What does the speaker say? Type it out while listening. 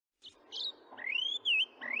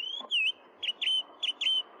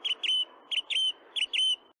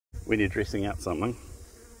when you're dressing out something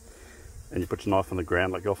and you put your knife on the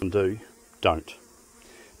ground like you often do, don't.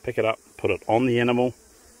 Pick it up, put it on the animal,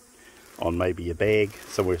 on maybe your bag,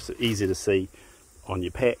 somewhere it's easy to see, on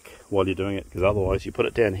your pack while you're doing it, because otherwise you put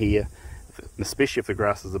it down here, especially if the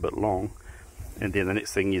grass is a bit long, and then the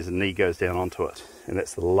next thing is the knee goes down onto it, and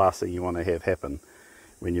that's the last thing you want to have happen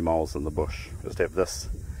when your mole's in the bush, is to have this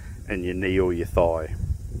in your knee or your thigh.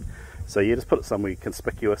 So you just put it somewhere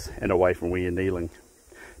conspicuous and away from where you're kneeling.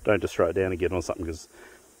 Don't just throw it down and get on something, because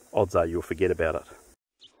odds are you'll forget about it.